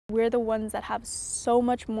We're the ones that have so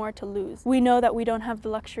much more to lose. We know that we don't have the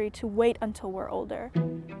luxury to wait until we're older.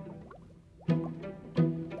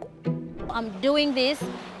 I'm doing this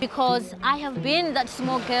because I have been that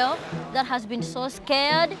small girl that has been so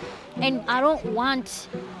scared, and I don't want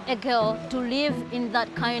a girl to live in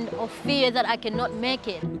that kind of fear that I cannot make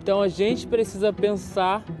it. Então a gente precisa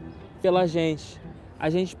pensar pela gente. A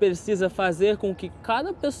gente precisa fazer com que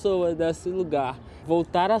cada pessoa desse lugar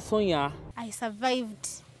voltar a sonhar. I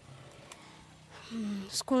survived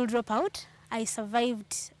school dropout, I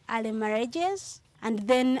survived early marriages, and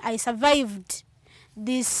then I survived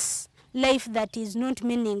this life that is not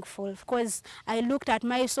meaningful, because I looked at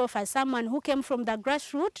myself as someone who came from the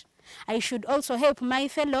grassroots. I should also help my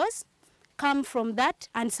fellows come from that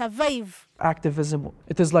and survive. Activism,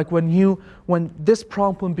 it is like when this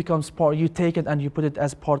problem becomes part, you take it and you put it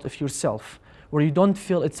as part of yourself, where you don't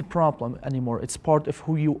feel it's a problem anymore. It's part of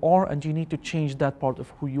who you are, and you need to change that part of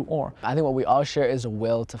who you are. I think what we all share is a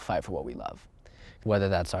will to fight for what we love, whether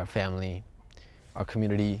that's our family, our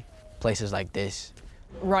community, places like this.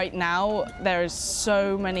 Right now, there's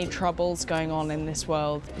so many troubles going on in this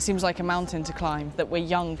world. It seems like a mountain to climb, that we're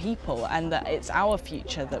young people and that it's our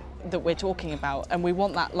future that we're talking about, and we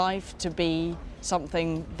want that life to be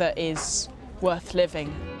something that is worth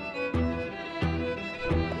living.